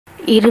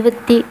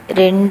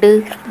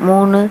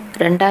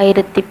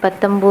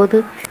22/3/2019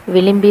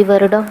 விளிம்பி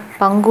வருடம்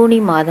பங்குனி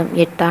மாதம்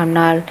 8ஆம்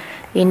நாள்.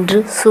 இன்று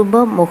சுப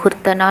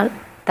முகூர்த்த நாள்.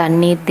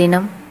 தண்ணீர்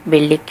தினம்,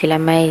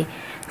 வெள்ளிக்கிழமை.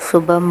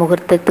 சுப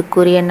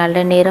முகூர்த்தத்துக்குரிய நல்ல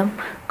நேரம்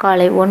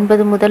காலை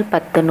 9 முதல்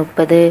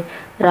 10:30,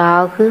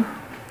 ராகு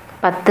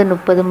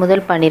 10:30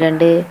 முதல்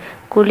 12,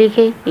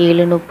 குளிகை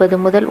 7:30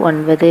 முதல்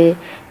 9,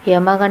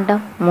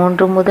 யமகண்டம்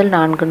 3 முதல்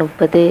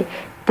 4:30,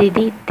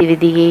 திதி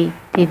திவிதியை,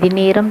 திதி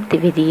நேரம்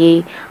திவிதியை,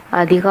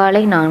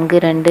 அதிகாலை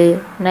 4:02,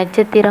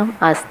 நட்சத்திரம்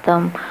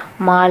அஸ்தம்,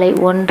 மாலை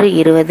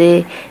 1:20,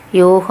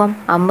 யோகம்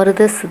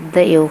அமிர்த சித்த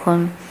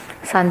யோகம்,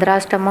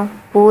 சந்திராஷ்டமம்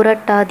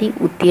பூரட்டாதி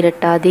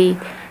உத்திரட்டாதி,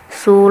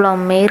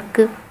 சூலம்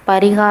மேற்கு,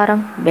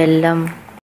 பரிகாரம் வெள்ளம்.